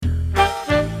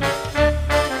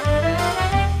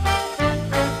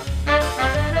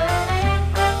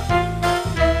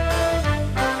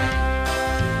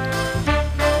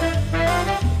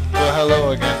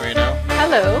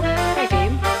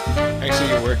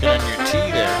working on your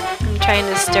tea there. I'm trying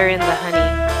to stir in the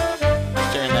honey.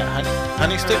 Stirring that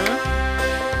honey stick.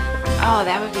 Oh,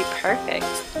 that would be perfect.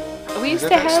 We Is used that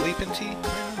to that have. sleeping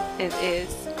tea? It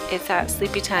is. It's that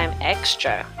Sleepy Time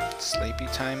Extra. Sleepy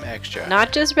Time Extra.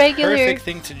 Not just regular. Perfect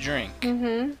thing to drink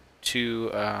Mm-hmm.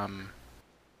 to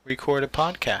record a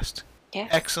podcast. Yes.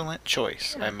 Excellent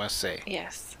choice, Yeah. I must say.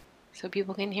 Yes. So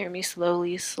people can hear me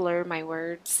slowly slur my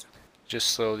words. Just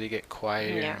slowly get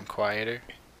quieter Yeah. and quieter.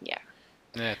 Yeah.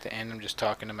 And then at the end, I'm just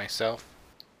talking to myself.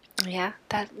 Yeah,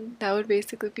 that would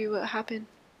basically be what happened.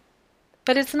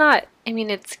 But it's not. I mean,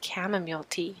 it's chamomile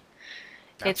tea.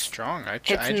 That's strong. I It's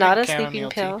drink not a chamomile sleeping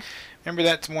tea. pill. Remember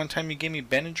that one time you gave me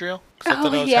Benadryl? 'Cause I Oh,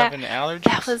 thought I was yeah. having allergies?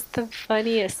 That was the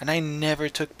funniest. And I never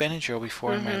took Benadryl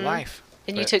before in my life.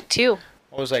 And you took 2.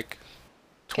 I was like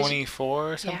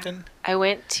 24 or something. Yeah. I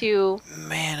went to.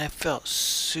 Man, I felt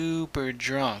super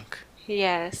drunk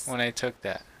Yes. when I took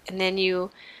that. And then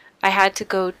I had to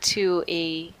go to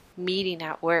a meeting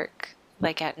at work,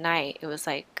 like at night. It was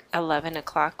like 11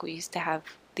 o'clock. We used to have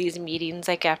these meetings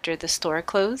like after the store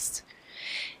closed.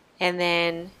 And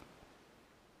then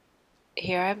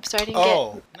here I'm starting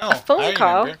to get a phone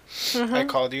call. Remember. I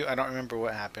called you. I don't remember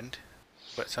what happened,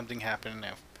 but something happened and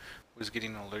I was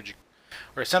getting allergic.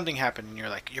 Or something happened and you're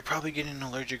like, you're probably getting an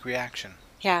allergic reaction.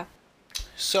 Yeah.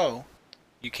 So,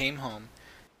 you came home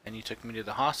and you took me to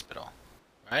the hospital,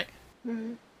 right?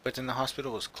 Mm-hmm. But then the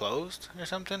hospital was closed or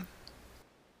something.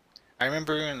 I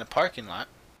remember we were in the parking lot.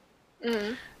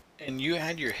 Mm-hmm. And you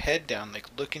had your head down, like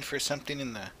looking for something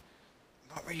in the...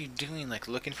 What were you doing? Like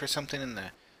looking for something in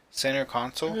the center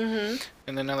console? Mm-hmm.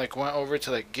 And then I like went over to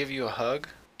like give you a hug.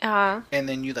 Uh-huh. And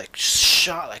then you like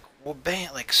shot, like, well,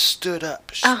 bam, like stood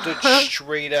up. Stood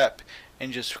straight up.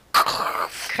 And just...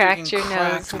 Cracked your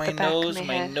nose with my the back nose. of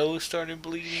my My head. nose started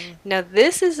bleeding. Now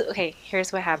this is... Okay,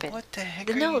 here's what happened. What the heck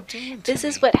are No, you doing to this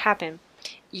is me? what happened.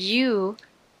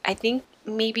 I think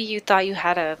maybe you thought you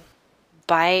had a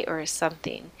bite or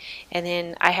something. And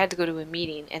then I had to go to a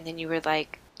meeting. And then you were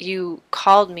like... You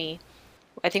called me,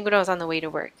 I think when I was on the way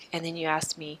to work. And then you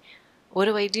asked me, what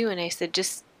do I do? And I said,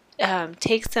 just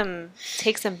take some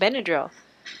Benadryl.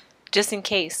 Just in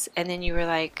case. And then you were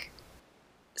like,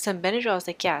 some Benadryl? I was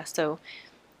like, yeah. So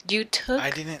you took...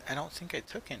 I don't think I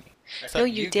took any. I No,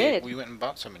 thought you did. We went and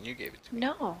bought some and you gave it to me.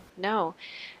 No.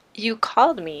 You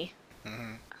called me.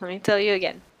 Mm-hmm. Let me tell you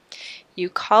again. You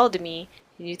called me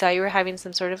and you thought you were having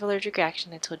some sort of allergic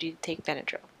reaction. I told you to take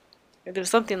Benadryl. There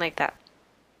was something like that.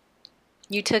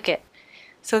 You took it.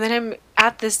 So then I'm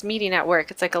at this meeting at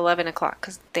work. It's like 11 o'clock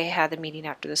because they had the meeting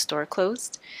after the store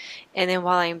closed. And then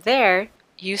while I'm there,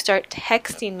 you start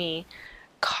texting me,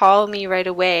 call me right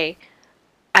away.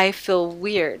 I feel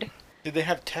weird. Did they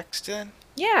have text then?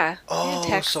 Yeah. Oh,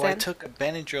 text so I then. took a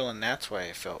Benadryl and that's why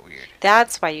I felt weird.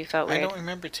 That's why you felt weird. I don't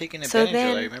remember taking a So Benadryl.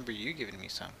 then- I remember you giving me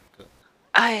some.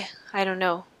 I don't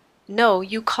know. No,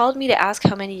 you called me to ask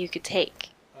how many you could take.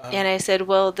 And I said,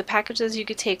 well, the package says you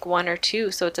could take 1 or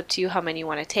 2, so it's up to you how many you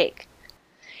want to take.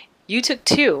 You took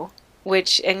 2,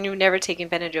 and you've never taken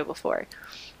Benadryl before.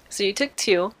 So you took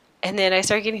 2, and then I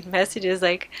started getting messages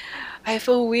like, I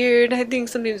feel weird, I think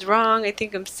something's wrong, I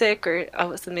think I'm sick, or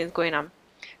something's going on.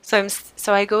 So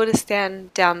I go to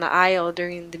stand down the aisle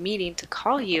during the meeting to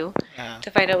call you to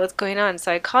find out what's going on.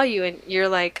 So I call you, and you're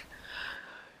like,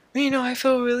 I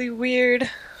feel really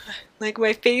weird. Like,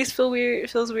 my face feels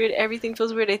weird, everything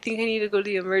feels weird. I think I need to go to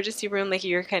the emergency room. Like,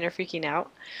 you're kind of freaking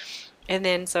out. And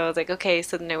then, so I was like, okay.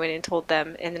 So then I went and told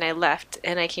them, and then I left,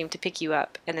 and I came to pick you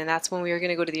up. And then that's when we were going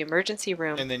to go to the emergency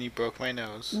room. And then you broke my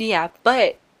nose. Yeah,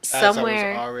 but As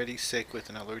somewhere... I was already sick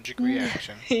with an allergic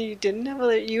reaction. You didn't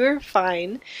have you were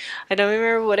fine. I don't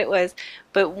remember what it was.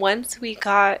 But once we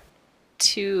got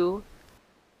to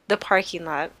the parking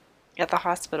lot at the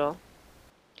hospital,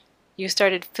 you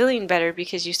started feeling better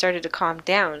because you started to calm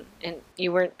down and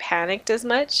you weren't panicked as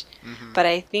much. Mm-hmm. But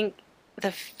I think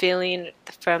the feeling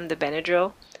from the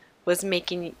Benadryl was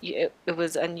making you, it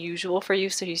was unusual for you,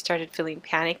 so you started feeling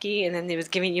panicky, and then it was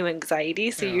giving you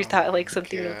anxiety, so you thought like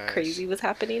something crazy was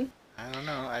happening. I don't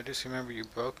know. I just remember you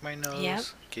broke my nose, Yep.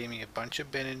 gave me a bunch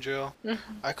of Benadryl.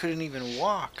 Mm-hmm. I couldn't even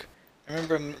walk. I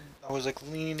remember I was like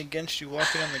leaning against you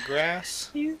walking on the grass.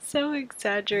 You so It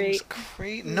exaggerate. was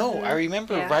crazy. No, I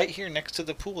remember Yeah. right here next to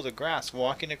the pool, the grass,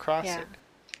 walking across Yeah. it.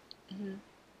 Mm-hmm.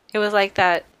 It was like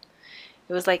that.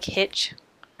 It was like Hitch.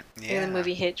 Yeah. In the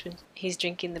movie Hitch, when he's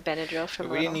drinking the Benadryl But from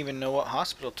we didn't even know what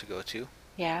hospital to go to.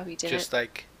 Yeah, we didn't. Just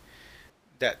like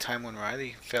that time when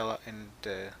Riley fell out and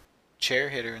the chair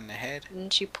hit her in the head.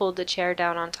 And she pulled the chair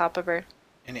down on top of her.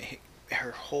 And it hit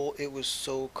her whole, it was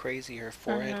so crazy. Her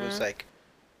forehead was like,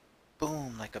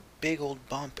 boom, like a big old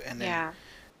bump. And then Yeah.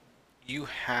 you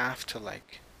have to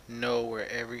like know where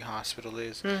every hospital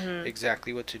is, Mhm.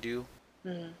 exactly what to do,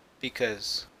 Mhm.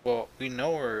 because, well, we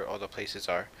know where all the places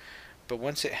are, but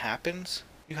once it happens,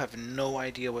 you have no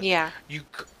idea Yeah. you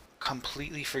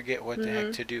completely forget what the heck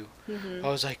Mhm. to do. I Mhm.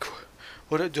 was like,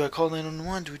 what do I call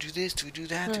 911? Do we do this? Do we do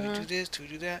that? Do we do Mhm. this? Do we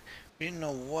do that? We didn't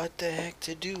know what the heck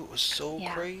to do. It was so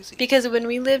Yeah. crazy. Because when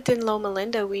we lived in Loma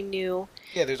Linda, we knew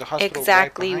Yeah, there's a hospital right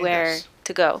exactly behind where us.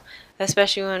 to go,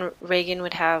 especially when Reagan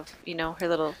would have, her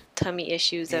little tummy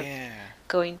issues of Yeah.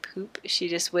 going poop. She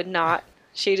just would not.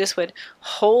 She just would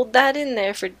hold that in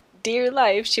there for dear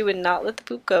life. She would not let the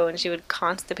poop go, and she would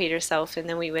constipate herself. And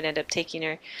then we would end up taking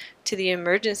her to the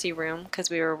emergency room because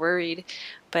we were worried.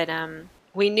 But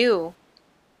we knew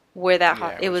where Yeah,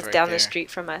 it it was was right down the there. street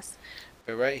from us.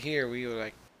 But right here, We we were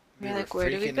were like, where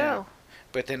do we freaking out. go?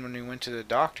 But then when we went to the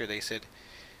doctor, they said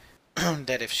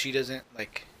that if she doesn't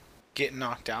like get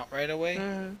knocked out right away,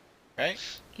 Mm. right?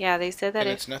 Yeah, they said that Then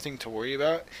if it's nothing to worry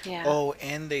about. yeah Oh,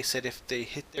 and they said if they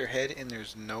hit their head and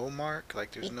there's no mark,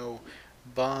 like there's no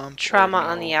bump or trauma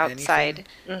on the no anything, outside,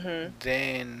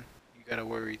 then you gotta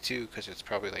worry too, because it's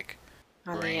probably like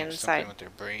on the brain, something inside. with their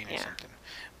brain or Yeah, something.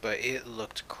 But it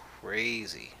looked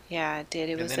crazy. yeah, it did.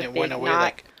 It And was then a it went big away knot.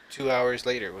 like 2 hours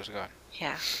later. It was gone.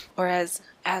 Yeah, or as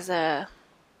a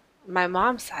my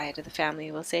mom's side of the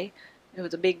family will say, it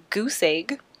was a big goose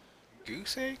egg.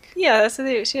 Goose egg? Yeah, that's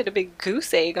what she had a big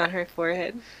goose egg on her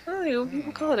forehead. Oh, I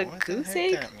people don't call it a know what the goose heck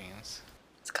egg? that means.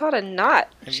 It's called a knot.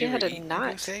 Have She you ever had a eaten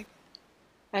a goose knot. egg?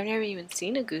 I've never even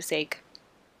seen a goose egg.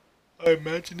 I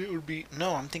imagine it would be.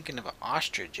 No, I'm thinking of an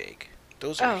ostrich egg.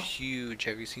 Those are Oh, huge.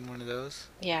 Have you seen one of those?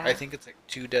 I yeah. think it's like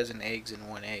 2 dozen eggs in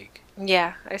one egg.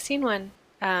 Yeah, I've seen one.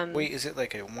 Wait, is it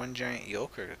like a one giant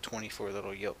yolk or 24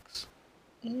 little yolks?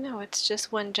 No, it's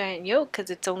just one giant yolk because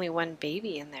it's only one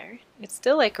baby in there. It's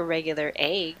still like a regular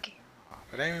egg. Oh,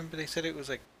 but I remember they said it was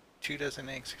like 2 dozen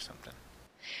eggs or something.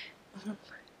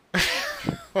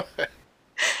 What?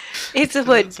 It's a Is it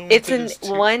what? so much It's that an it's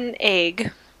two? one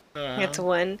egg. It's Uh-huh.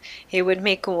 one. It would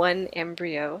make one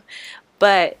embryo,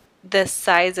 but the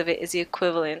size of it is the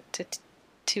equivalent to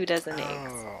 2 dozen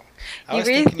eggs. Oh, I You was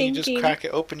were thinking you just thinking crack it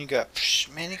open. You got,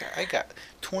 psh, man, I got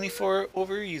 24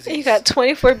 over you easies. got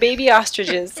 24 baby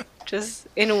ostriches just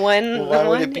in Well, one why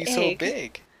would it one be so egg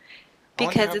big? I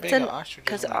wonder because how it's big an an ostrich is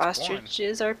because when it's born.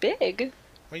 ostriches are big.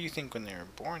 What do you think when they were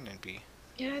born they'd be?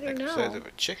 Yeah, I don't Like the size know. of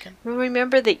a chicken?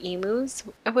 Remember the emus?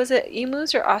 Was it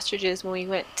emus or ostriches when we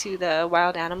went to the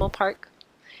wild animal park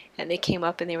and they came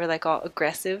up and they were like all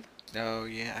aggressive? Oh,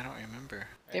 yeah, I don't remember.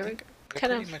 I They were think they're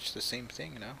kind pretty of much the same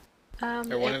thing, no?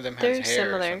 Or one of them has they're hair or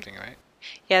similar. something, right?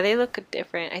 Yeah, they look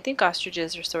different. I think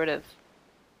ostriches are sort of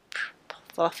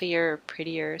fluffier or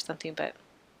prettier or something, but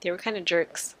they were kind of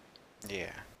jerks.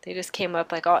 Yeah. They just came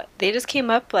up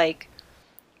like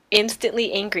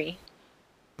instantly angry.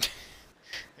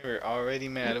 They were already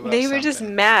mad about They were just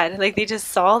something. mad. Like they just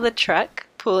saw the truck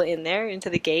pull in there into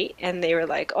the gate and they were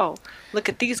like, "Oh, look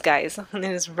at these guys." And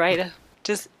it was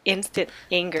just instant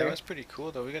That anger. was pretty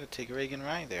cool, though. We gotta take Reagan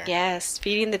Rye there. Yes,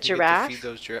 feeding the We get to feed giraffe.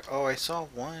 those giraffe. Oh, I saw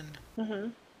one. Mhm.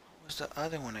 What was the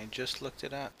other one? I just looked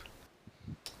it up.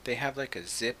 They have like a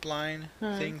zip line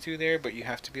Mhm. thing through there, but you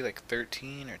have to be like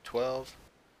 13 or 12,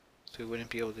 so we wouldn't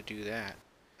be able to do that.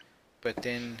 But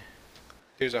then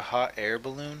there's a hot air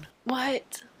balloon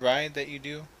What? ride that you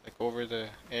do, like over the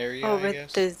area, I Over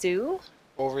guess. the zoo?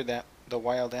 Over the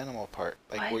wild animal part,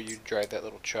 like where What? you drive that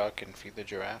little truck and feed the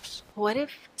giraffes. What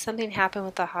if something happened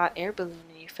with the hot air balloon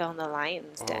and you fell in the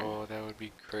lion's den? Oh, that would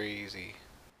be crazy.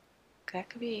 That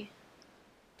could be.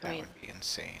 I That mean, would be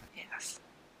insane. yes.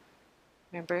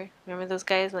 Remember those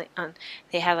guys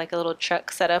they had like a little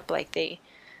truck set up like they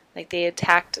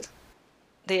attacked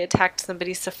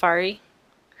somebody's safari.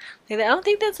 Like, I don't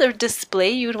think that's a display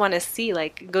you would want to see.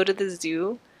 Like go to the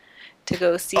zoo to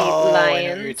go see Oh, I know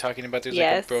what you're lions. talking about. There's like a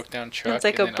Yes. broke down It's truck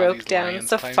like and a then all broke these down lions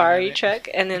climbing on safari it. truck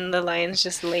and then the lions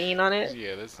just laying on it.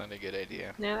 Yeah, that's not a good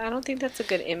idea. No, I don't think that's a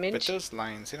good But image. those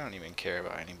lions, they don't even care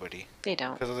about anybody. They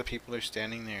don't. Because other people are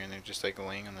standing there and they're just like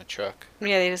laying on the truck.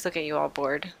 Yeah, they just look at you all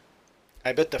bored.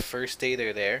 I bet the first day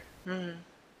they're there, Mm.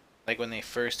 like when they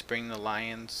first bring the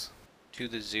lions to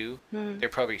the zoo, Mm. they're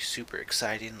probably super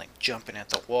excited, like jumping at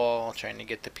the wall, trying to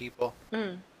get the people.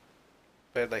 Mm.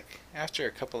 But like after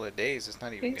a couple of days, it's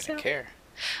not even Think gonna so? care.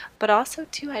 But also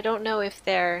too, I don't know if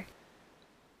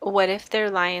what if they're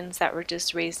lions that were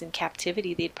just raised in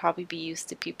captivity? They'd probably be used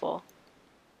to people.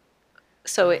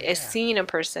 So Oh a yeah. seeing a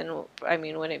person, I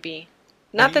mean, would it be?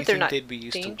 Well, Not do you that they're think not they'd be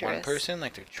used to one dangerous. person,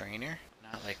 like their trainer,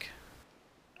 not like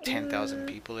 10,000 Mm,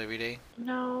 people every day?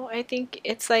 no, I think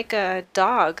it's like a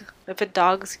dog. If a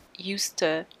dog's used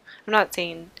to, I'm not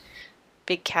saying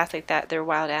big cats like that, they're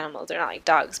wild animals. They're not like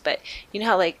dogs, but you know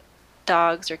how like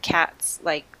dogs or cats,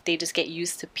 like they just get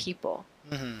used to people.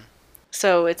 Mm-hmm.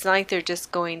 So it's not like they're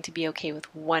just going to be okay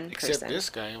with one Except person. this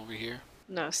guy over here.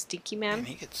 No, Stinky Man, Man.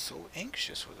 he gets so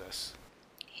anxious with us.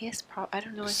 I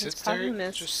don't know what his Sits problem there,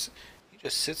 is. he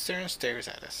just sits there and stares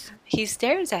at us. He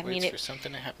stares at me Waits and for it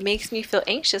something to happen. makes me feel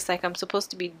anxious, like I'm supposed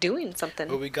to be doing something.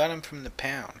 But we got him from the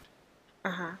pound.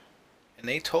 Uh-huh. And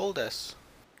they told us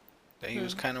that he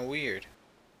was kind of weird.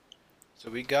 So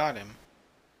we got him.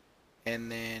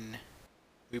 And then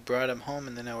we brought him home,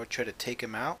 and then I would try to take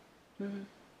him out. Mm-hmm.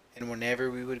 And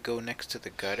whenever we would go next to the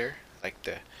gutter, like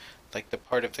the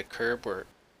part of the curb where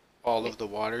all of the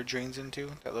water drains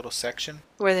into, that little section.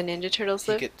 Where the Ninja Turtles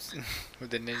He live? gets, where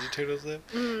the Ninja Turtles live,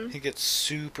 Mm-hmm. he gets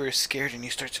super scared and he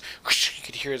starts, you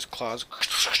could hear his claws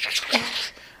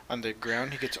on the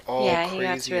ground. He gets all Yeah, he crazy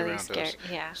gets really around scared.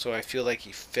 those. Yeah. So I feel like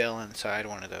he fell inside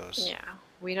one of those. Yeah.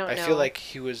 We don't I know. feel like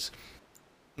he was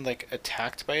like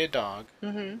attacked by a dog,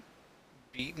 Mm-hmm.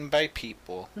 beaten by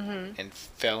people, Mm-hmm. and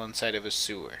fell inside of a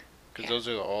sewer. Because those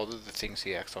are all of the things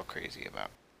he acts all crazy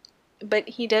about. But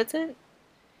he doesn't.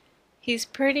 He's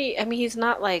pretty. I mean, he's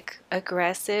not like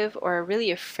aggressive or really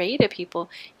afraid of people.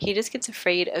 He just gets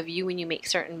afraid of you when you make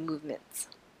certain movements.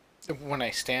 When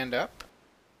I stand up,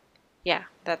 Yeah,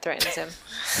 that threatens him.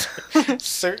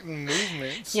 certain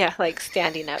movements. Yeah, like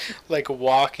standing up. Like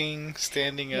walking,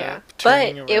 standing Yeah. up, But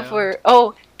turning around. if we're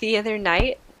the other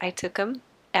night I took him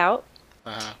out,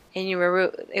 Uh-huh. and you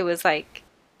remember it was like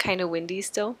kind of windy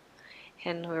still,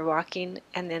 and we're walking,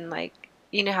 and then like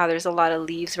you know how there's a lot of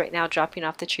leaves right now dropping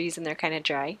off the trees and they're kind of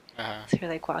dry. Uh-huh. So we're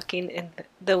like walking, and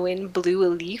the wind blew a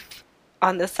leaf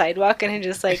on the sidewalk, and it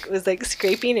just like was like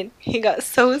scraping, and he got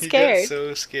so scared. He got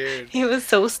so scared. He was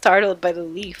so startled by the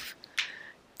leaf.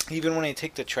 Even when I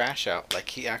take the trash out, like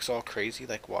he acts all crazy,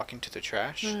 like walking to the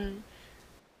trash. Mm.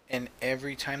 And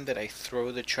every time that I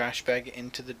throw the trash bag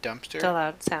into the dumpster, The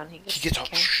loud sound. He he scared.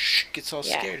 gets all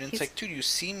Yeah, scared. And it's he's- like, dude, you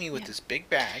see me with this big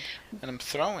bag, and I'm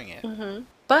throwing it. Mm-hmm.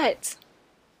 But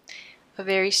a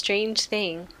very strange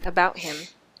thing about him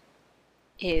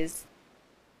is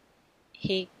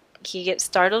he gets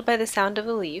startled by the sound of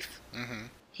a leaf. Mm-hmm.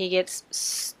 He gets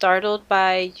startled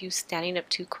by you standing up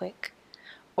too quick,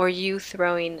 or you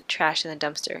throwing trash in the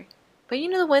dumpster. But you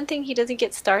know the one thing he doesn't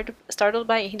get startled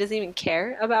by and he doesn't even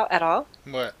care about at all?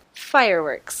 What?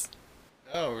 Fireworks.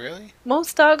 Oh, really?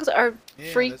 Most dogs are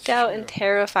Yeah, freaked that's out true. and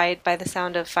terrified by the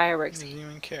sound of He fireworks. doesn't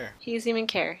even care. He doesn't even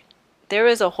care. There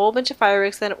was a whole bunch of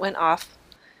fireworks that went off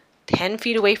 10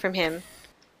 feet away from him,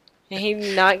 and he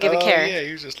did not give a care. Yeah,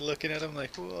 he was just looking at him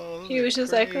like, whoa. He was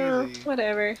just like, oh,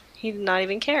 whatever. He did not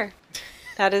even care.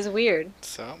 That is weird.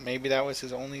 So maybe that was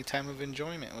his only time of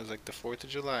enjoyment. Was like the 4th of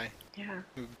July. Yeah.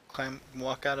 We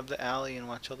walk out of the alley and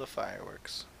watch all the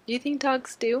fireworks. Do you think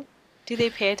dogs do? Do they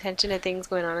pay attention to things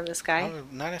going on in the sky? Oh,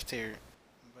 not if they're.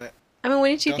 But I mean,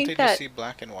 wouldn't you don't think they that? just see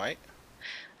black and white?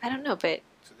 I don't know, but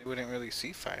So they wouldn't really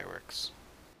see fireworks.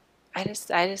 I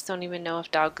just don't even know if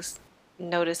dogs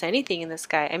notice anything in the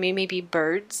sky. I mean, maybe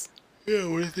birds. Yeah,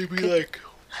 what if they be like?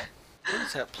 What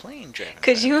is that plane driving?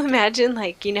 Could you imagine,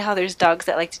 like, you know how there's dogs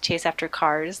that like to chase after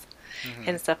cars Mm-hmm.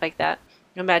 and stuff like that?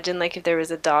 Imagine, like, if there was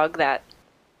a dog that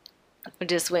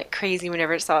just went crazy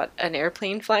whenever it saw an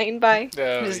airplane flying by,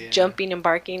 Oh, just yeah. jumping and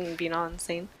barking and being all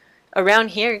insane. Around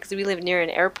here, because we live near an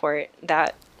airport,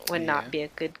 that would Yeah. not be a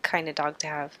good kind of dog to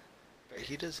have. But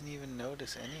he doesn't even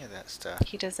notice any of that stuff.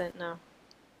 He doesn't know.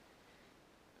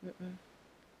 Mm-mm.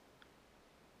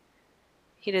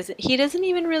 He doesn't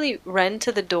even really run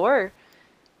to the door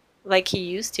like he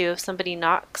used to. If somebody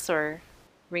knocks or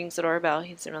rings the doorbell,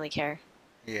 he doesn't really care.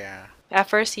 Yeah. At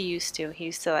first he used to. He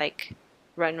used to like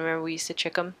run. Remember we used to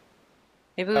trick him?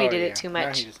 Maybe we did it too Now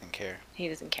much. he doesn't care. He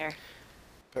doesn't care.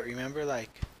 But remember, like,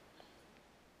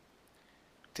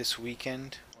 this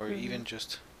weekend, or Mhm. even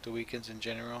just the weekends in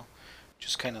general,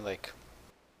 just kind of like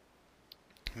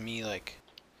me, like,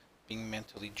 being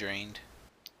mentally drained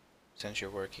since you're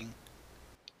working.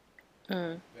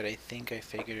 Mm. But I think I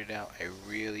figured it out. I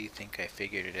really think I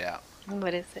figured it out.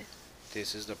 What is it?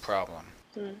 This is the problem.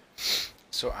 Mm.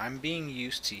 So I'm being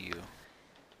used to you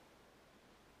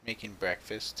making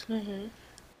breakfast, Mm-hmm.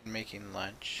 making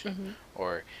lunch, Mm-hmm.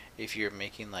 or if you're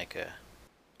making like a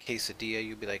quesadilla,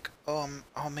 you'll be like, oh,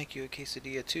 I'll make you a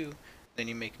quesadilla too. Then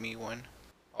you make me one.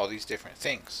 All these different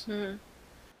things. Mm-hmm.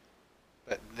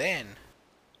 But then,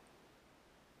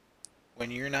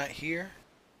 when you're not here,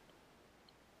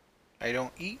 I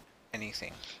don't eat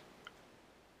anything.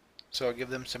 So I'll give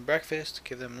them some breakfast,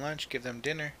 give them lunch, give them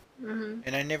dinner, Mm-hmm.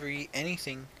 and I never eat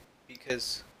anything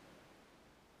because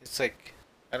it's like,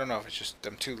 I don't know if it's just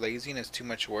I'm too lazy and it's too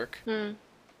much work. Mm.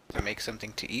 to make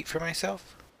something to eat for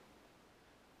myself.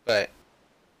 But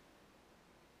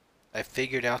I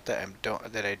figured out that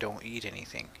I don't eat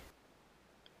anything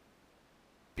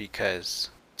because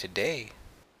today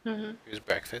Mm-hmm. it was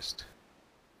breakfast.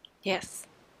 Yes.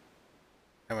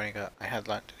 I had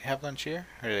lunch. Did I have lunch here,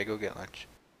 or did I go get lunch?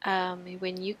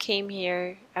 When you came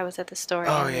here, I was at the store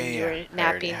Oh and yeah, then you yeah. were I already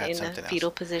napping had in a something fetal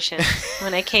else. position.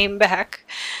 When I came back,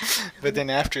 But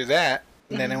then after that,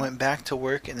 then I Mhm. went back to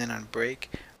work, and then on break,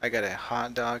 I got a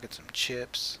hot dog and some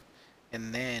chips,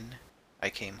 and then I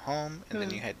came home, and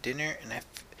then you Mm. had dinner, and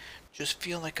just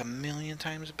feel like a million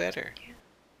times better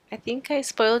I think I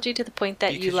spoiled you to the point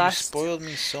that you because you lost spoiled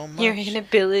me so your much that I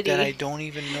inability. don't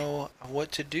even know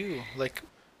what to do. Like,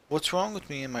 what's wrong with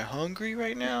me? Am I hungry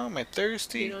right now? Am I You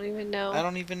thirsty? don't even I know.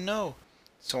 don't even know.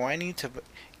 So I need to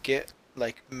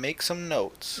make some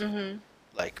notes. Mm-hmm.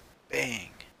 Like,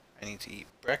 bang. I need to eat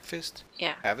breakfast,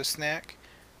 Yeah. have a snack,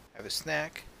 have a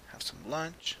snack, have some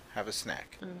lunch, have a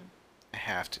snack. Mm. I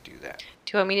have to do that.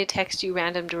 Do you want me to text you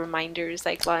random reminders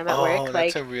like while I'm at Oh, work?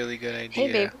 that's Like, a really good hey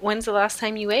babe, idea. when's the last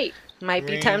time you ate? Might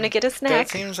be time to Ring. get a That snack.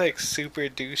 seems like super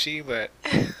douchey, but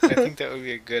I think that would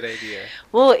be a good idea.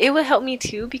 Well, it would help me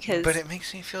too But because it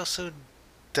makes me feel so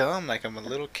dumb, like I'm a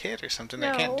little kid or something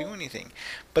that can't do no, anything.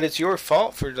 But it's your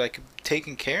fault for like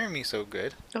taking care of me so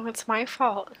good. oh, it's my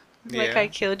fault. Like I Yeah.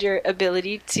 killed your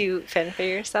ability to fend for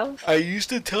yourself. I used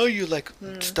to tell you like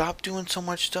Mm. stop doing so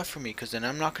much stuff for me because then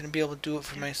I'm not going to be able to do it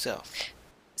for Yeah. myself.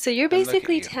 So you're And look at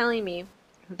basically you. telling me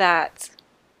that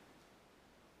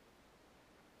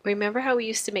remember how we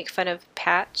used to make fun of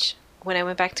Patch when I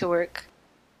went back to work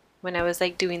when I was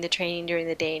like doing the training during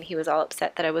the day and he was all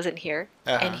upset that I wasn't here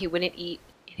and Uh-huh. he wouldn't eat,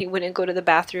 he wouldn't go to the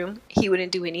bathroom, he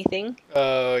wouldn't do anything.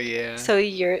 Oh yeah. So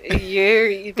you're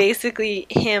basically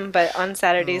him but on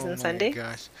Saturdays Oh and my Sunday.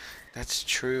 gosh. That's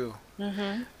true.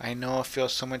 Mhm. I know I feel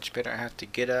so much better. I have to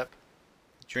get up,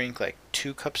 drink like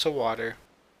 2 cups of water,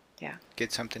 Yeah.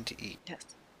 get something to eat. Yes.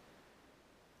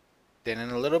 Then in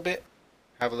a little bit,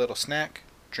 have a little snack,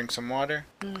 drink some water,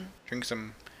 Mm. drink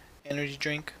some energy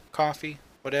drink, coffee,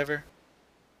 whatever.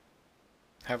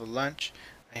 Have a lunch.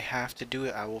 I have to do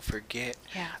it. I will forget.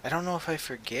 Yeah. I don't know if I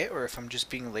forget or if I'm just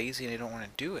being lazy and I don't want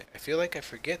to do it. I feel like I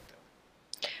forget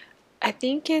though. I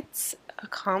think it's a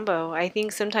combo. I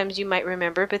think sometimes you might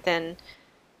remember but then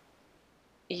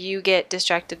you get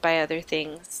distracted by other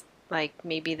things. Like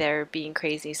maybe they're being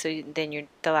crazy, so then you're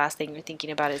the last thing you're thinking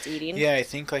about is eating. Yeah, I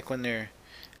think like when they're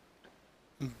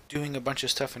doing a bunch of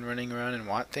stuff and running around and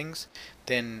want things,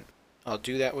 then I'll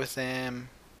do that with them,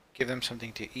 give them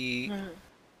something to eat, Mm.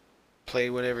 play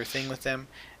whatever thing with them,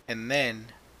 and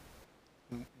then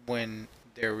when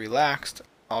they're relaxed,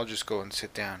 I'll just go and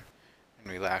sit down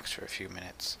and relax for a few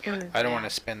minutes. I don't want to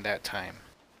spend that time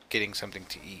getting something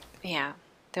to eat. Yeah.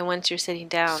 Then once you're sitting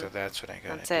down, So that's what I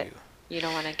gotta that's it. do. You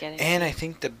don't want to get anything. And I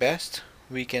think the best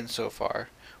weekend so far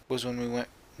was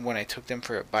when I took them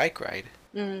for a bike ride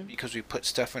Mm. because we put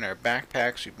stuff in our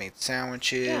backpacks. We made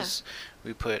sandwiches.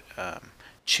 We put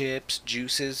chips,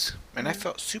 juices, and I Mm.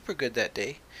 felt super good that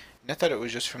day. And I thought it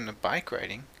was just from the bike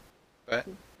riding, but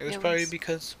it was It probably was.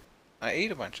 because I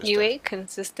ate a bunch of You stuff. ate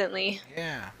consistently.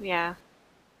 Yeah. Yeah.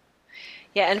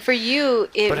 Yeah, and for you,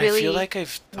 it But really I feel like I've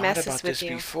thought messes about with this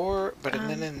you. before, but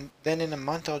then in a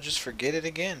month I'll just forget it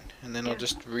again, and then I'll Yeah.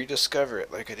 just rediscover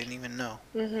it like I didn't even know.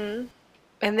 And What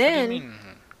do you then, mean?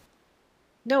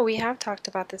 no, we have talked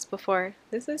about this before.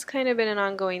 This has kind of been an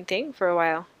ongoing thing for a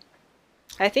while.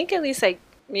 I think at least like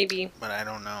maybe But I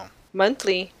don't know.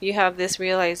 monthly you have this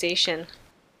realization.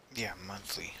 Yeah,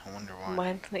 monthly. I wonder why.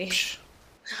 Monthly. Psh.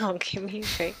 Oh, give me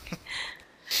a break.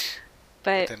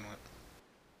 But But then what?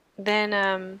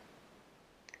 then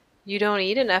you don't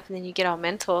eat enough and then you get all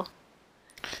mental.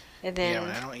 And then Yeah,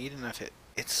 when I don't eat enough,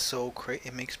 it's so crazy.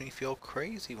 It makes me feel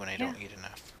crazy when I don't eat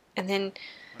enough. and then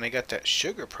When I got that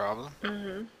sugar problem,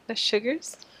 the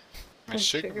sugars. my The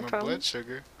sugar, sugar my problem? blood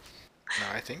sugar. No,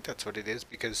 I think that's what it is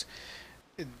because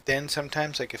then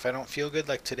sometimes, like if I don't feel good,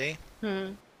 like today.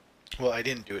 Mm. Well, I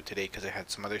didn't do it today because I had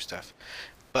some other stuff.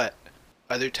 But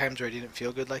other times where I didn't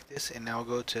feel good like this, and I'll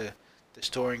go to the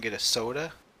store and get a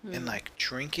soda and like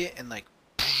drink it and like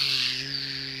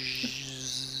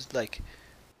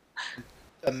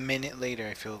a minute later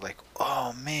I feel like,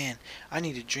 oh man, I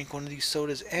need to drink one of these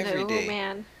sodas every No, day.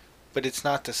 man. But it's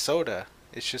not the soda.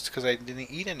 It's just because I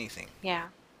didn't eat anything. Yeah.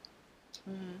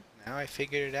 Now I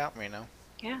figured it out, Reno.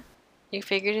 Yeah. You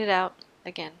figured it out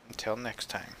again. Until next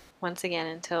time. Once again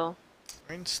until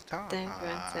Stop.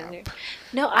 the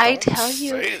No, I Don't tell you.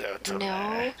 say that to No,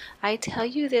 me. I tell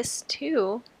you this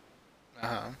too.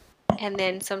 Uh-huh. And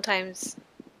then sometimes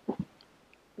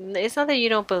it's not that you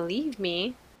don't believe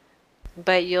me,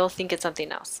 but you'll think it's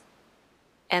something else.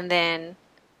 and then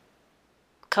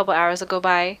a couple hours will go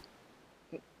by.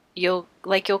 You'll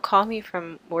call me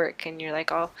from work, and you're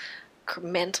like all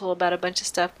mental about a bunch of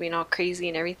stuff, being all crazy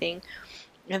and everything,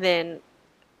 and then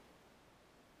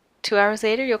 2 hours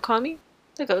later you'll call me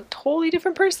like a totally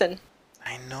different person.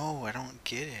 I know. I don't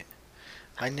get it.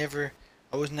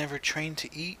 I was never trained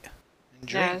to eat and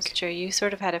drink. Yeah, that's true. You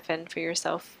sort of had to fend for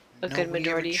yourself a good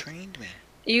majority. Nobody ever trained me.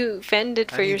 You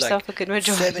fended for yourself a good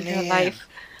majority of your life.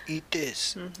 Eat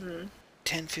this.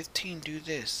 10:15, do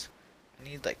this. I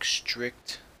need like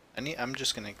strict. I'm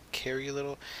just gonna carry a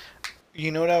little.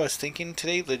 You know what I was thinking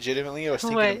today? Legitimately, I was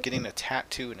thinking of getting a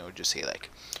tattoo, and it would just say like,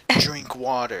 drink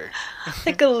water.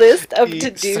 Like a list of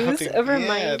to-dos, of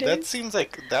reminders. Yeah, that seems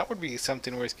like that would be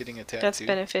something worth getting a tattoo. That's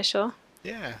beneficial.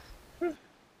 Yeah.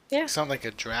 Yeah. Sound like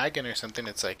a dragon or something.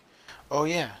 It's like, oh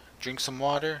yeah, drink some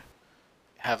water,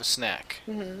 have a snack.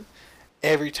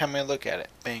 Every time I look at it,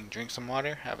 bang, drink some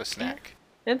water, have a snack.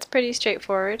 It's pretty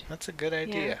straightforward. That's a good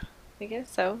idea. Yeah, I guess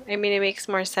so. I mean, it makes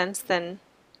more sense than,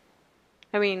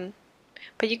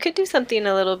 but you could do something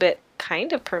a little bit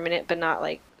kind of permanent, but not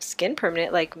like skin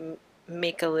permanent, like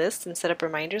make a list and set up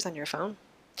reminders on your phone.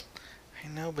 I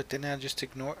know, but then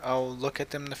I'll look at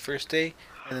them the first day,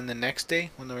 and then the next day,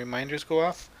 when the reminders go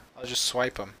off, I'll just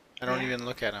swipe them. I don't even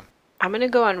look at them. I'm going to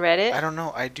go on Reddit. I don't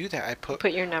know. I do that.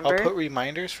 Put your number. I'll put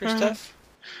reminders for stuff,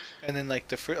 and then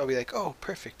like I'll be like, oh,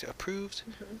 perfect, approved,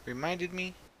 reminded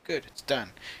me, good, it's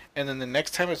done. And then the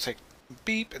next time it's like,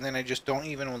 beep, and then I just don't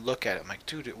even look at it. I'm like,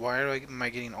 dude, why am I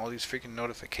getting all these freaking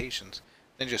notifications?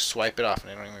 Then just swipe it off,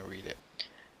 and I don't even read it.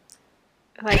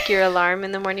 Like your alarm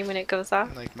in the morning when it goes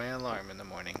off? Like my alarm in the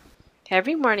morning.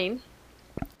 Every morning,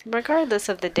 regardless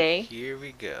of the day. Here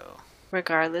we go.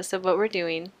 Regardless of what we're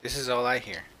doing. This is all I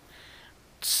hear.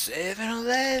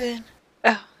 7-Eleven.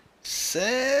 Oh.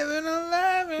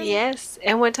 7-Eleven. Yes.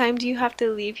 And what time do you have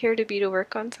to leave here to be to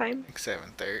work on time? Like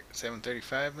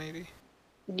 7:35 maybe.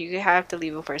 You have to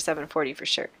leave before 7:40 for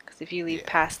sure. Because if you leave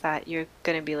past that, you're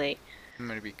going to be late. I'm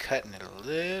going to be cutting it a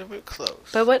little bit close.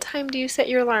 But what time do you set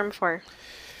your alarm for?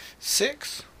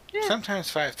 6. Yeah. Sometimes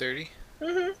 5:30.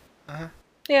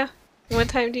 Yeah. What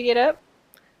time do you get up?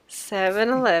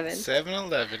 7-Eleven.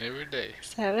 7-Eleven every day.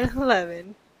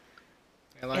 7-Eleven.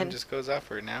 My alarm just goes off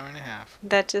for an hour and a half.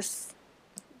 That just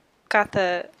got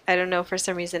I don't know, for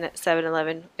some reason at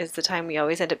 7-Eleven is the time we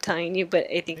always end up telling you, but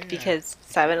I think because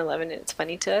 7-Eleven, it's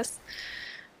funny to us.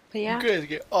 But yeah. You guys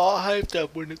get all hyped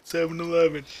up when it's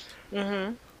 7-Eleven.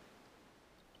 You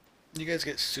guys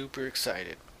get super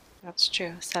excited. That's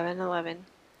true. 7-Eleven.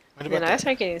 And then I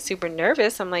start getting super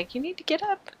nervous. I'm like, you need to get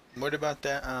up. What about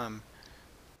that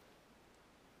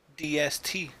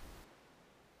DST?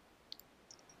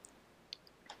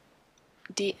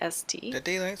 DST? The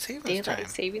Daylight Savings Time. Daylight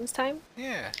Savings Time?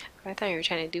 Yeah. I thought you were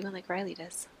trying to do one like Riley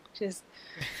does. She's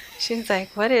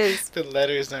like, what is... The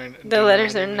letters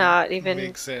are not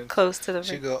even close to the...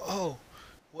 She go, oh,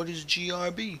 what is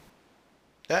GRB?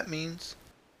 That means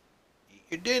eat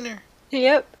your dinner.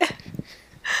 Yep.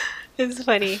 It's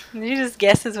funny. She just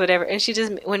guesses whatever. And she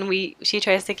just, she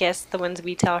tries to guess the ones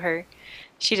we tell her,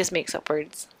 she just makes up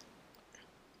words.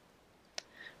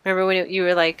 Remember when you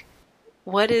were like,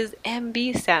 what does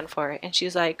MB stand for? And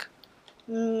she's like,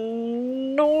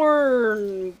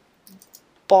 Norn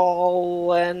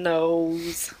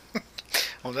Ball-and-Nose.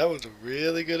 Well, that was a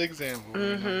really good example.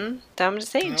 I'm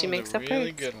just saying, she makes up words.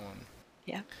 Really good one.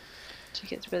 Yeah. She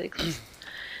gets really close.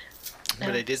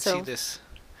 But I did see this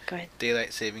go ahead.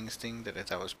 Daylight Savings thing that I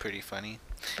thought was pretty funny.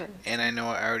 And I know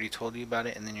I already told you about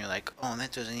it, and then you're like, oh,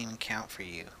 that doesn't even count for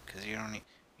you, because you don't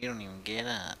even get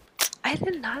up. I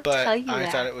did not tell you that. But I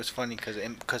thought it was funny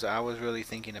because I was really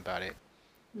thinking about it.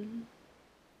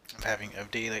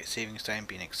 Of Daylight Savings Time,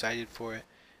 being excited for it.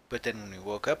 But then when we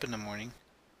woke up in the morning,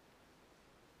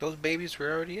 those babies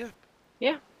were already up.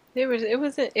 Yeah.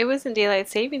 It wasn't Daylight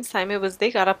Savings Time.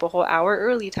 They got up a whole hour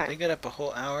early time. They got up a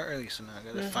whole hour early, so now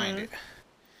I gotta find it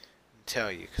and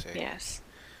tell you, because I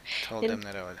told them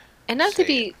that I would. And not to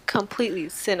be completely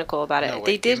cynical about it,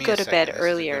 they did go to bed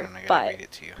earlier, but read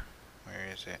it to you. Where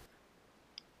is it?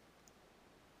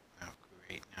 Oh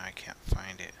great, now I can't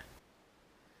find it.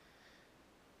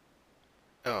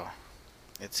 Oh,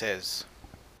 it says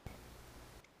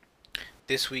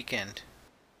this weekend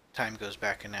time goes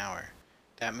back an hour.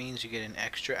 That means you get an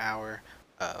extra hour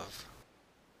of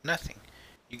nothing.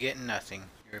 You get nothing.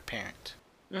 You're a parent.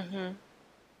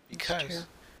 Because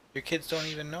your kids don't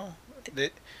even know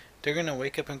that they're gonna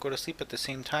wake up and go to sleep at the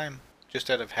same time, just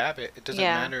out of habit. It doesn't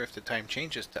matter if the time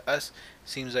changes. To us,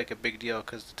 seems like a big deal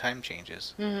because the time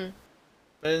changes.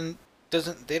 But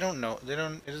they don't know.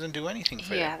 It doesn't do anything for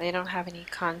them. Yeah, they don't have any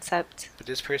concept. But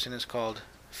this person is called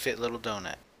Fit Little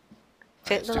Donut.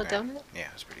 Fit Little Donut? Yeah,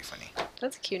 it was pretty funny.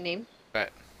 That's a cute name.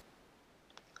 But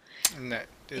isn't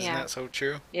that so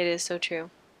true? It is so true.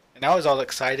 And I was all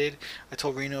excited. I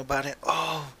told Reno about it.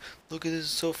 Oh, look at this, is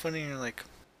so funny. And you're like,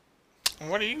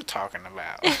 what are you talking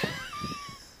about?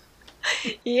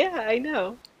 Yeah, I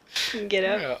know. Get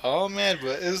up. Yeah, all mad,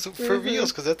 but it was for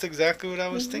reals because that's exactly what I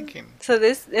was thinking. So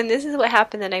this is what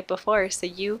happened the night before. So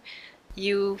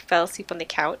you fell asleep on the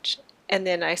couch, and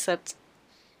then I slept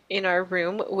in our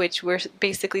room, which we're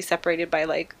basically separated by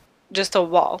like just a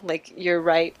wall. Like you're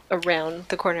right around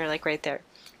the corner, like right there.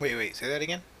 Wait, say that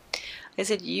again? I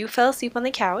said you fell asleep on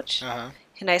the couch, Uh-huh.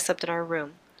 and I slept in our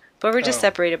room, but we're just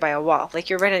separated by a wall. Like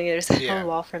you're right on the other side of the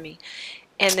wall from me.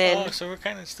 And then, so we're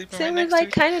kind of sleeping so right we're next like to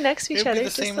each kind of next to each other. other.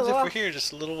 It'd be the just same as a if wall. we're here,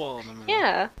 just a little wall in the middle.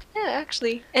 Yeah,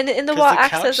 actually. And the wall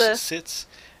acts as a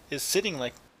is sitting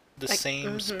like the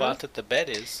same spot that the bed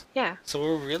is. Yeah. So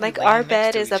we're really like laying our next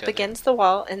bed to is each up other. against the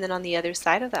wall, and then on the other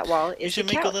side of that wall is the couch. You should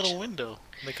make a little window,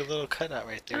 like a little cutout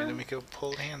right there, and then we could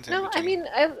hold hands in No, between.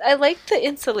 I mean I like the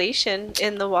insulation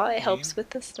in the wall. It helps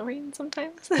with the snoring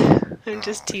sometimes. I'm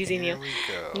just teasing you. Here we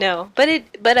go. No,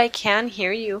 but I can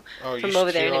hear you from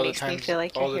over there, and it makes me feel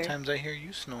like you're all the here. times I hear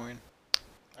you snoring.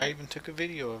 I even took a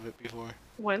video of it before.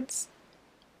 Once.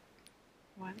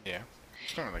 Yeah. You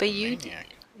snore like But a you maniac.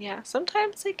 Yeah,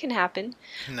 sometimes it can happen.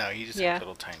 No, you just have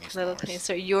little tiny snores. Little tiny.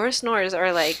 So your snores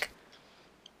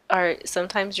are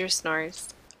sometimes your snores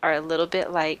are a little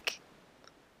bit like,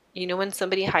 you know, when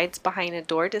somebody hides behind a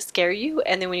door to scare you,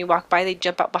 and then when you walk by, they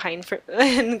jump out behind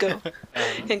and go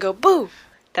and go boo.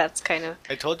 That's kind of.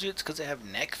 I told you it's because I have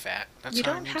neck fat. That's You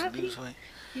how don't I need have to lose weight.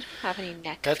 You don't have any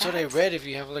neck. That's fats. what I read. If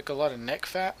you have like a lot of neck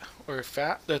fat or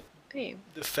fat, the Babe.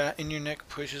 fat in your neck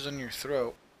pushes on your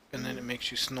throat, and then it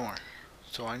makes you snore.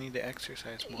 So I need to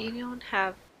exercise more. You don't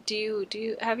have.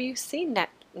 Have you seen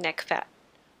neck fat?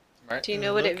 Right? Do you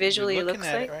know what it visually looks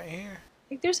like? It right here.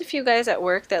 Like there's a few guys at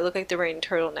work that look like they're wearing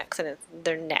turtlenecks, and it's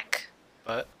their neck.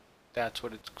 But that's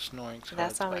what it's snoring. So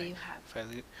That's not what you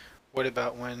have. What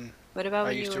about when?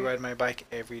 I used to ride my bike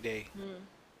every day.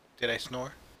 Did I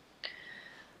snore?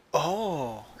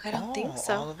 Oh. I don't think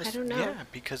so. I don't know. Yeah,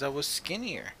 because I was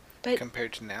skinnier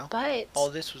compared to now. But all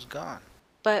this was gone.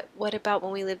 But what about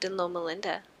when we lived in Loma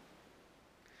Linda?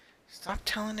 Stop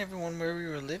telling everyone where we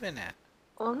were living at.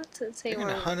 Well, I'm not to say You're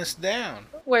gonna hunt us down.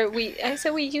 I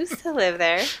said we used to live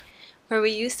there. Where we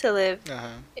used to live,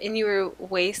 and you were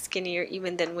way skinnier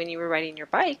even than when you were riding your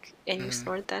bike, and you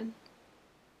snored then.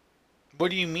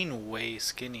 What do you mean way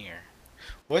skinnier?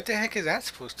 What the heck is that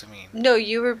supposed to mean? No,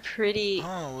 you were pretty.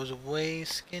 Oh, I was way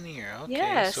skinnier. Okay,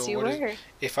 yes, so you were.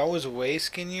 If I was way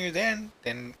skinnier then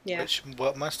yeah.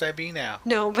 What must I be now?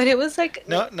 No, but it was like.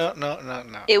 No.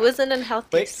 It was an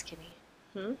unhealthy skinny.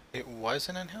 It was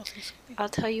an unhealthy skinny? I'll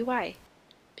tell you why.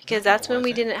 Because that's when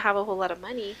we didn't have a whole lot of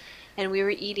money, and we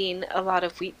were eating a lot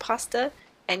of wheat pasta,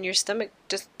 and your stomach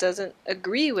just doesn't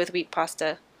agree with wheat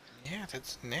pasta. Yeah,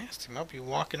 that's nasty. I'll be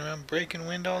walking around breaking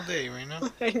wind all day, right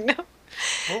now. I know.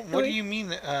 What do you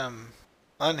mean,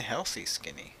 unhealthy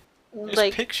skinny?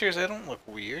 There's pictures. I don't look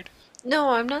weird.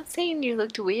 No, I'm not saying you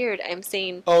looked weird. I'm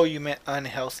saying. Oh, you meant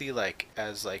unhealthy, like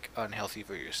unhealthy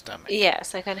for your stomach.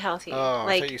 Yes, like unhealthy. Oh,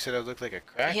 I thought you said I looked like a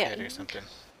crackhead or something.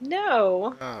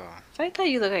 No. Oh. If I thought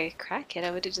you looked like a crackhead,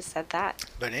 I would have just said that.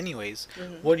 But anyways,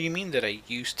 what do you mean that I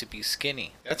used to be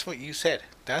skinny? That's what you said.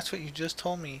 That's what you just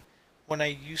told me. When I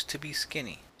used to be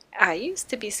skinny. I used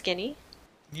to be skinny.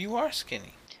 You are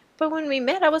skinny. But when we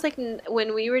met, I was like,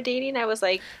 when we were dating, I was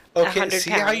like 100 pounds. Okay,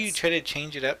 see how you try to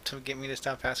change it up to get me to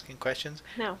stop asking questions?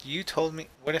 No. You told me,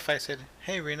 what if I said,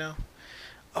 hey, Reno,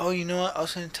 oh, you know what, I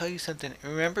was going to tell you something.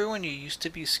 Remember when you used to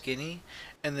be skinny,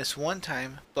 and this one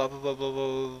time, blah, blah, blah, blah,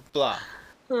 blah, blah,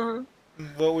 blah.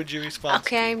 What would you respond to?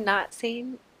 Okay, I'm not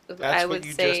saying, That's what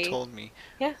you just told me.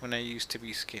 Yeah. When I used to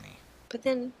be skinny. But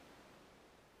then,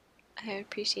 I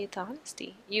appreciate the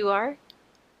honesty. You are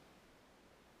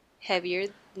heavier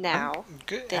now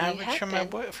good than average you have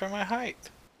been. for my height.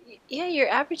 Yeah, you're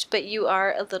average, but you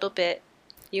are a little bit.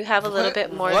 You have a little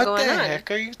bit more going on. What the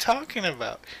heck are you talking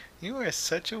about? You are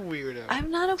such a weirdo.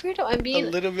 I'm not a weirdo. I'm being a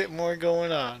little bit more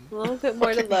going on. A little bit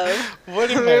more to love.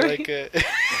 What am I like a?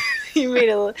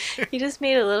 You just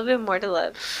made a little bit more to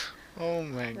love. Oh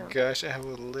my gosh, I have a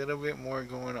little bit more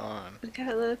going on. We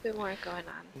got a little bit more going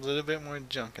on. A little bit more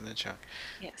junk in the trunk.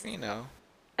 Yes. You know.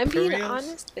 I'm being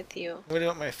honest with you. What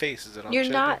about my face? Is it all You're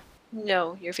chubby? not.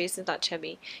 No, your face is not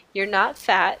chubby. You're not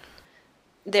fat.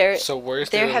 So where's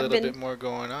there a little bit more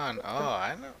going on?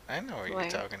 Oh, I know what you're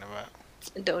talking about.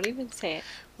 Don't even say it.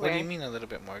 What do you mean a little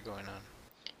bit more going on?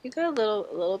 You got a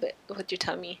little bit with your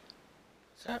tummy.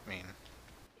 What's that mean?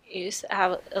 You just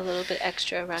have a little bit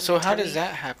extra around So your how tummy. does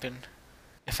that happen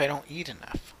if I don't eat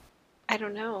enough? I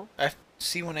don't know. I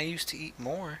see when I used to eat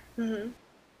more. Mhm.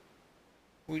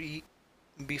 We'd eat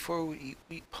before we eat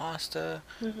wheat pasta.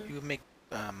 Mhm. You would make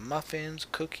muffins,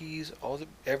 cookies.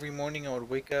 Every morning I would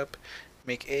wake up,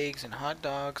 make eggs and hot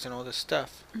dogs and all this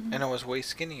stuff, and I was way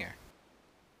skinnier.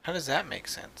 How does that make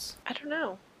sense? I don't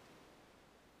know.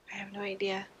 I have no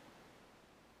idea.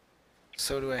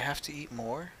 So do I have to eat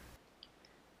more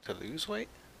to lose weight?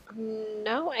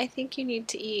 No, I think you need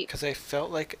to eat. Because I felt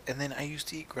like, and then I used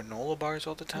to eat granola bars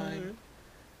all the time.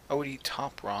 I would eat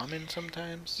top ramen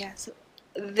sometimes. Yeah, so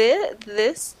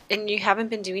this, and you haven't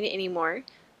been doing it anymore,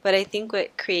 but I think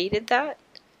what created that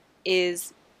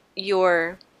is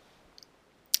your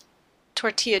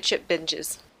tortilla chip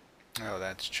binges. Oh,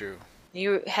 that's true.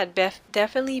 You had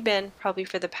definitely been, probably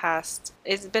for the past,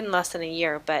 it's been less than a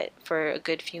year, but for a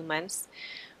good few months,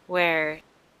 where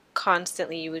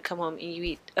constantly you would come home and you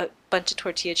eat a bunch of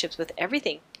tortilla chips with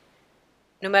everything.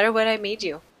 No matter what I made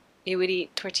you, you would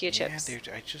eat tortilla chips. Yeah,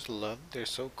 I just love. They're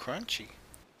so crunchy.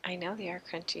 I know they are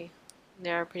crunchy.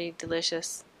 They are pretty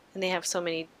delicious, and they have so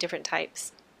many different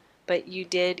types. But you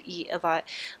did eat a lot.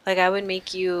 Like I would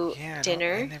make you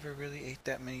dinner. I never really ate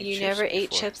that many. You chips never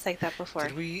ate before. chips like that before.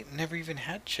 Did we never even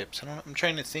had chips? I'm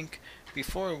trying to think.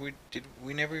 Before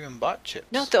we never even bought chips.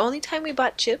 No, the only time we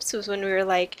bought chips was when we were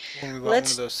like, when we bought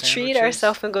let's one of those treat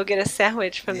ourselves and go get a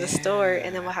sandwich from the store,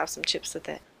 and then we'll have some chips with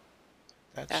it.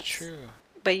 That's true.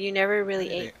 But you never really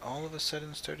Why did ate. I all of a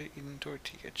sudden started eating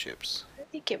tortilla chips? I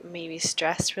think it may be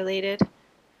stress related.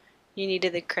 You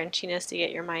needed the crunchiness to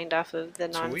get your mind off of the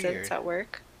nonsense weird. at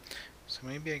work. So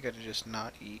maybe I gotta just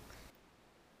not eat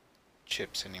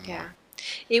chips anymore. Yeah.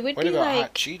 It would What be about like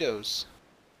hot Cheetos?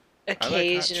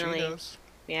 occasionally. I like hot Cheetos.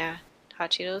 Yeah. Hot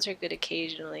Cheetos are good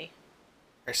occasionally.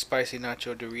 Or spicy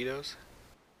nacho Doritos.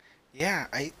 Yeah,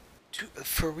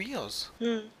 for reals.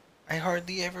 I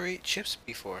hardly ever ate chips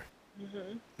before.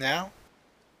 Now,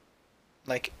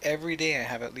 like every day I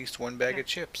have at least one bag of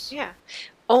chips. Yeah.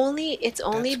 It's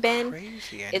only That's been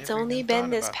crazy. it's only been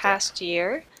this past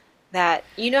year that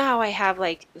you know how I have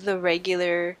like the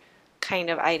regular kind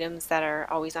of items that are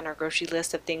always on our grocery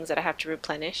list of things that I have to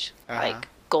replenish, like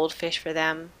goldfish for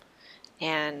them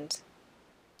and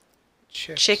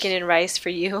chicken and rice for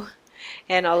you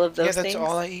and all of those things. Yeah, that's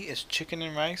all I eat is chicken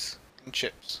and rice and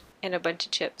chips. And a bunch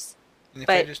of chips. And if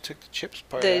I just took the chips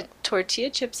part the out. tortilla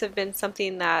chips have been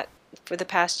something that for the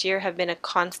past year have been a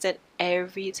constant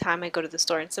every time I go to the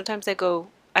store. And sometimes I go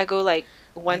like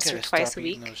once or twice a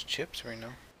week. Stop eating those chips right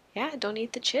now. Yeah, don't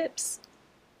eat the chips.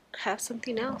 Have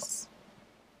something else.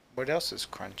 What else is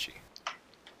crunchy?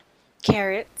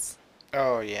 Carrots.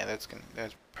 Oh yeah, that's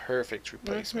perfect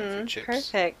replacement for chips.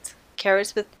 Perfect.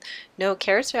 Carrots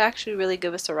are actually really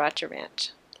good with sriracha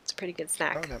ranch. It's a pretty good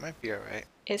snack. Oh, that might be alright.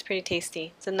 It's pretty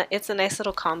tasty. It's a nice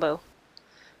little combo.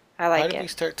 I like it. Why did we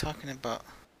start talking about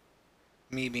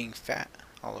me being fat?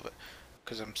 All of it.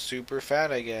 Because I'm super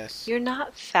fat, I guess. You're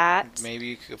not fat. Maybe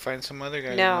you could find some other guy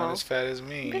who's not as fat as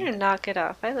me. You better knock it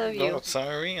off. I love you. Oh,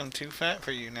 sorry. I'm too fat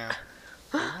for you now.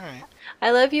 Alright.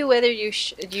 I love you whether you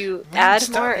add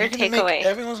more or take away.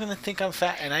 Everyone's going to think I'm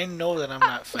fat, and I know that I'm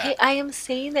not fat. Okay, I am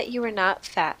saying that you are not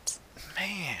fat.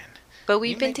 Man. But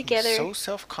we've been together. Me so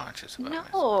self-conscious about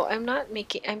myself. No,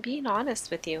 I'm being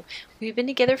honest with you. We've been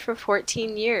together for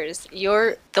 14 years.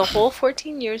 The whole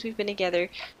 14 years we've been together,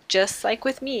 just like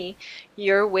with me,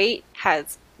 your weight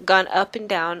has gone up and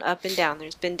down, up and down.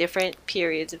 There's been different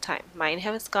periods of time. Mine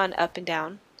has gone up and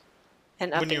down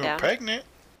and up and down. When you were pregnant.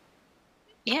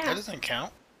 Yeah. That doesn't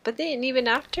count. But then even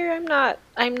after, I'm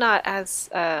not as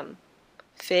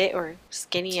fit or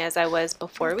skinny as I was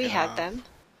before we had them.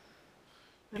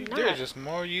 There's just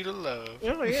more of you to love.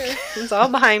 Oh yeah, it's all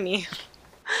behind me.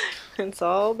 It's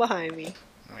all behind me.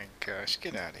 Oh my gosh,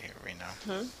 get out of here right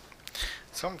now.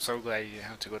 So I'm so glad you didn't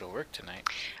have to go to work tonight.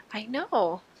 I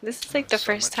know. This is like the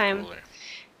first time.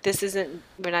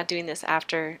 We're not doing this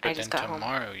after I just got home.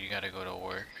 Tomorrow you gotta go to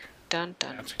work. Dun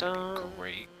dun That's dun. gonna be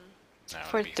great.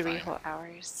 For 3 whole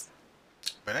hours.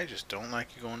 But I just don't like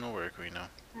you going to work, Reno.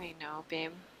 I know,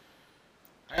 babe.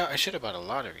 I should have bought a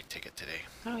lottery ticket today.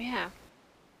 Oh yeah.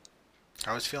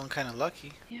 I was feeling kind of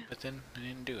lucky, yeah. But then I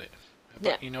didn't do it.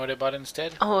 You know what I bought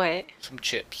instead? Oh, what? Some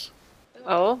chips.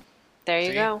 Oh, there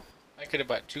you go. I could have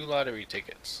bought 2 lottery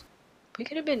tickets. We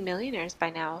could have been millionaires by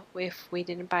now if we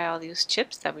didn't buy all these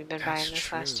chips that we've been buying this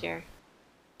last year.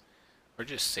 Or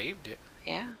just saved it.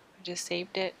 Yeah, we just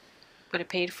saved it. Would have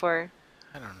paid for.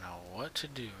 I don't know what to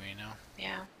do, Reno.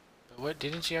 Yeah. But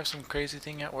didn't you have some crazy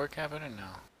thing at work happen or no?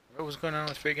 What was going on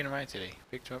with Big and Rye today?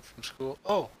 Picked her up from school.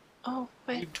 Oh,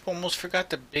 what? you almost forgot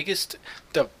the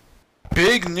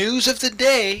Big news of the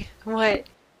day. What?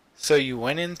 So you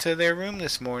went into their room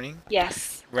this morning.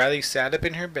 Yes. Riley sat up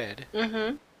in her bed.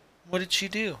 Mm-hmm. What did she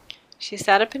do? She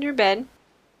sat up in her bed,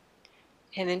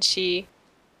 and then she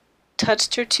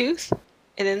touched her tooth,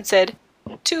 and then said,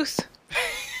 "Tooth."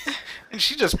 And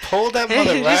she just pulled that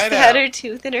mother She right just had out. her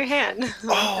tooth in her hand.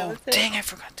 Oh, dang, I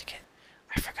forgot to get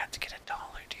 $1.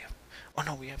 Do you have... Oh,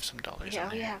 no, we have some dollars Yeah, in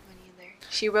there. we have money in there.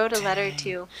 She wrote a letter,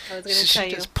 too. I was going to tell She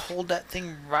you. just pulled that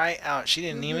thing right out. She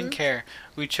didn't even care.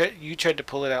 You tried to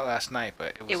pull it out last night,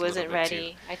 but it wasn't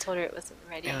ready. I told her it wasn't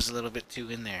ready. It was a little bit too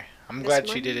in there. I'm This glad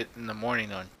she morning? did it in the morning,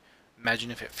 though.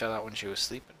 Imagine if it fell out when she was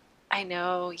sleeping. I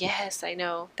know. Yes, I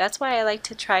know. That's why I like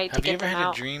to try to Have you get ever them had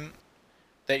out. a dream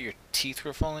that your teeth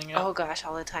were falling out? Oh, gosh,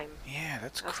 all the time. Yeah,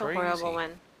 that's That's crazy. a horrible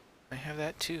one. I have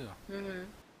that too. Mm-hmm.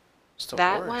 It's the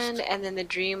That worst. one, and then the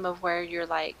dream of where you're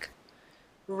like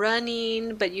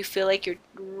running, but you feel like you're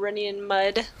running in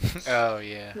mud. Oh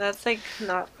yeah. That's like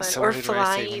not fun. So or what did Ray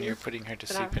flying. say when you were putting her to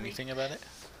but not sleep? really. Anything about it?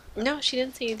 No, she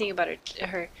didn't say anything about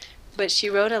her. But she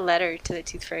wrote a letter to the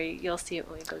Tooth Fairy. You'll see it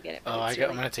when we go get it. Oh, I'm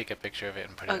gonna take a picture of it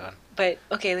and put it on. But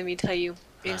okay, let me tell you.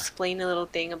 Explain a little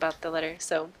thing about the letter.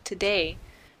 So today,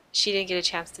 she didn't get a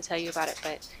chance to tell you about it,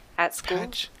 but at school,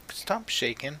 Patch, stop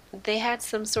shaking. they had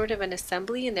some sort of an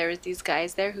assembly, and there was these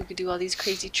guys there who could do all these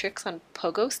crazy tricks on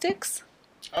pogo sticks.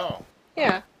 Oh.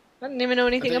 Yeah, I didn't even know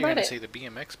anything about it. Say the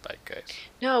BMX bike guys.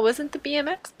 No, it wasn't the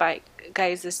BMX bike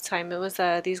guys this time. It was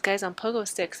these guys on pogo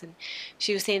sticks, and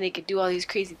she was saying they could do all these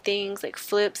crazy things like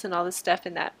flips and all this stuff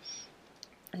and that.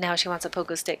 Now she wants a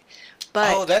pogo stick,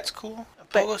 but oh, that's cool.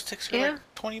 Pogo sticks are yeah.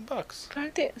 like $20.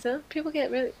 Aren't they? So people get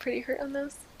really pretty hurt on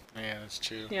those. Yeah, that's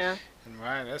true. Yeah. And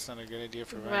Ryan, that's not a good idea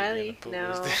for Riley, Riley.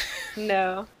 no,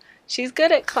 no. She's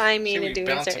good at climbing She'll and be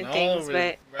doing bouncing certain all things, over,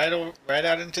 but right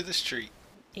out into the street.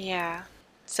 yeah.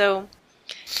 So,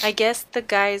 I guess the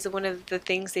guys, one of the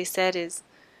things they said is,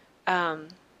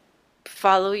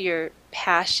 follow your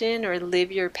passion or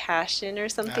live your passion or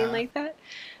something like that.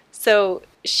 So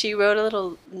she wrote a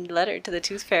little letter to the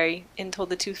Tooth Fairy and told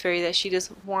the Tooth Fairy that she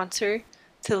just wants her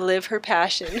to live her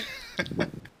passion.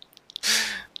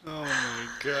 Oh my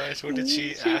gosh! What did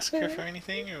she ask her for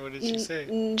anything, or what did she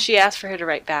say? She asked for her to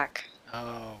write back.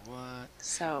 Oh, what?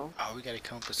 So. Oh, we gotta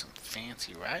come up with some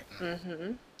fancy writing.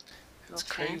 Mm-hmm. That's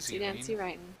crazy. Fancy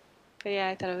writing. But yeah,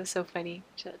 I thought it was so funny.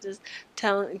 Just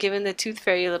giving the Tooth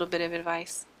Fairy a little bit of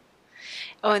advice.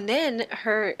 Oh, and then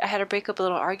I had to break up a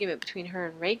little argument between her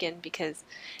and Reagan because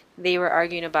they were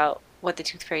arguing about what the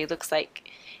Tooth Fairy looks like.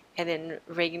 And then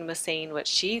Reagan was saying what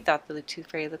she thought the Tooth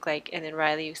Fairy looked like, and then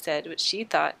Riley said what she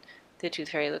thought the Tooth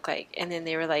Fairy looked like. And then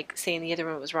they were like saying the other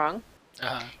one was wrong.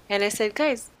 Uh-huh. And I said,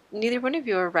 guys, neither one of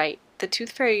you are right. The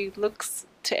Tooth Fairy looks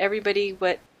to everybody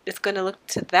what it's going to look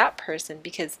to that person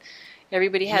because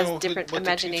everybody has different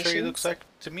imaginations. What the Tooth Fairy looks like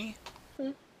to me?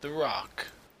 The Rock.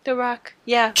 The Rock.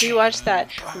 Yeah, we watched that.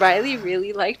 Riley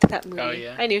really liked that movie. Oh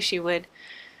yeah. I knew she would.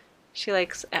 She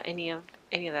likes any of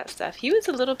that stuff. He was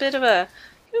a little bit of a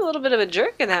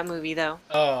jerk in that movie though.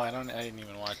 Oh, I didn't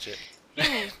even watch it.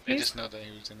 Yeah, I just know that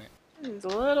he was in it. He was a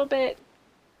little bit,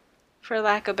 for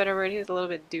lack of a better word, he was a little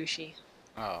bit douchey.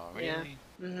 Oh, really?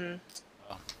 Yeah. Mhm.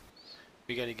 Well,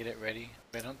 we gotta get it ready.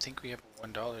 I don't think we have a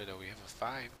 $1 though. We have a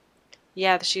 5.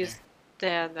 Yeah,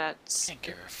 that's. Can't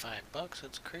give her $5.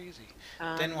 That's crazy.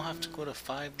 Then we'll have to go to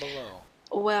Five Below.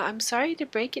 Well, I'm sorry to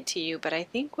break it to you, but I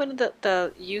think when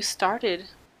you started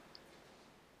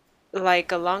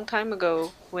like a long time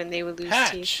ago when they would lose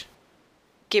teeth,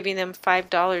 giving them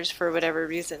 $5 for whatever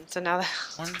reason. So now that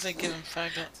when did they give him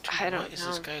 $5? I don't know. What is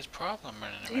this guy's problem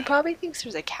running around? He probably thinks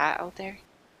there's a cat out there.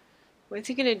 What's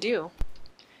he gonna do?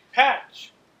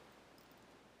 Patch!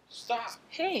 Stop!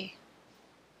 Hey.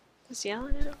 Just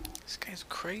yelling at him? This guy's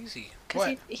crazy.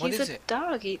 Because What he's is a it?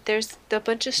 dog. There's a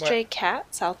bunch of stray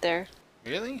cats out there.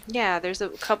 Really? Yeah, there's a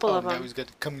couple of them. Now he's got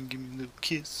to come and give me a little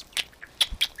kiss.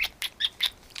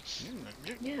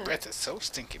 Your breath is so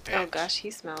stinky, Patch. Oh gosh,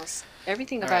 he smells.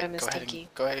 Everything about him is stinky.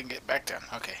 Go ahead and get back down.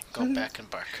 Okay, go back and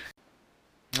bark.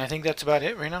 I think that's about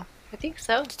it, Reno. I think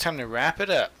so. It's time to wrap it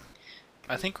up.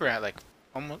 I think we're at like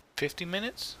almost 50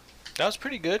 minutes. That was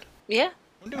pretty good. Yeah.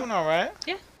 We're doing all right.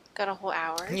 Yeah. Got a whole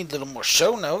hour. I need a little more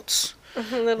show notes.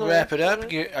 Wrap it up.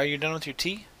 Are you done with your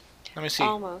tea? Let me see.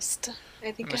 Almost.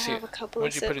 I think I have a couple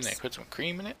of sips. What did you put in there? Put some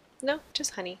cream in it? No,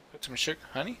 just honey. Put some sugar?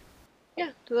 Honey? Yeah,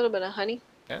 a little bit of honey.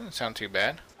 That doesn't sound too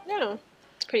bad. No,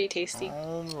 it's pretty tasty.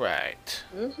 All right.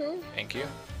 Mm-hmm. Thank you.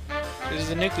 This is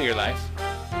The Nuclear Life.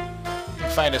 You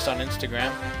can find us on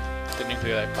Instagram, The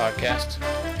Nuclear Life Podcast.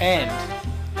 And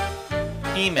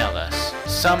email us.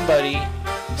 Somebody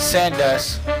send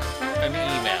us an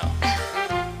email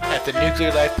at The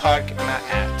Nuclear Life Podcast. Not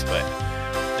at, but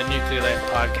the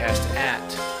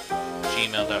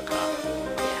nuclearlandpodcast@gmail.com.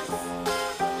 Yes.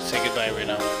 Say goodbye,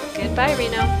 Reno. Goodbye,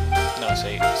 Reno. No,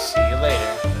 say see you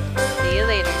later. See you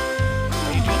later.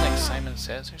 Are you doing like Simon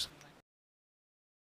Says or something?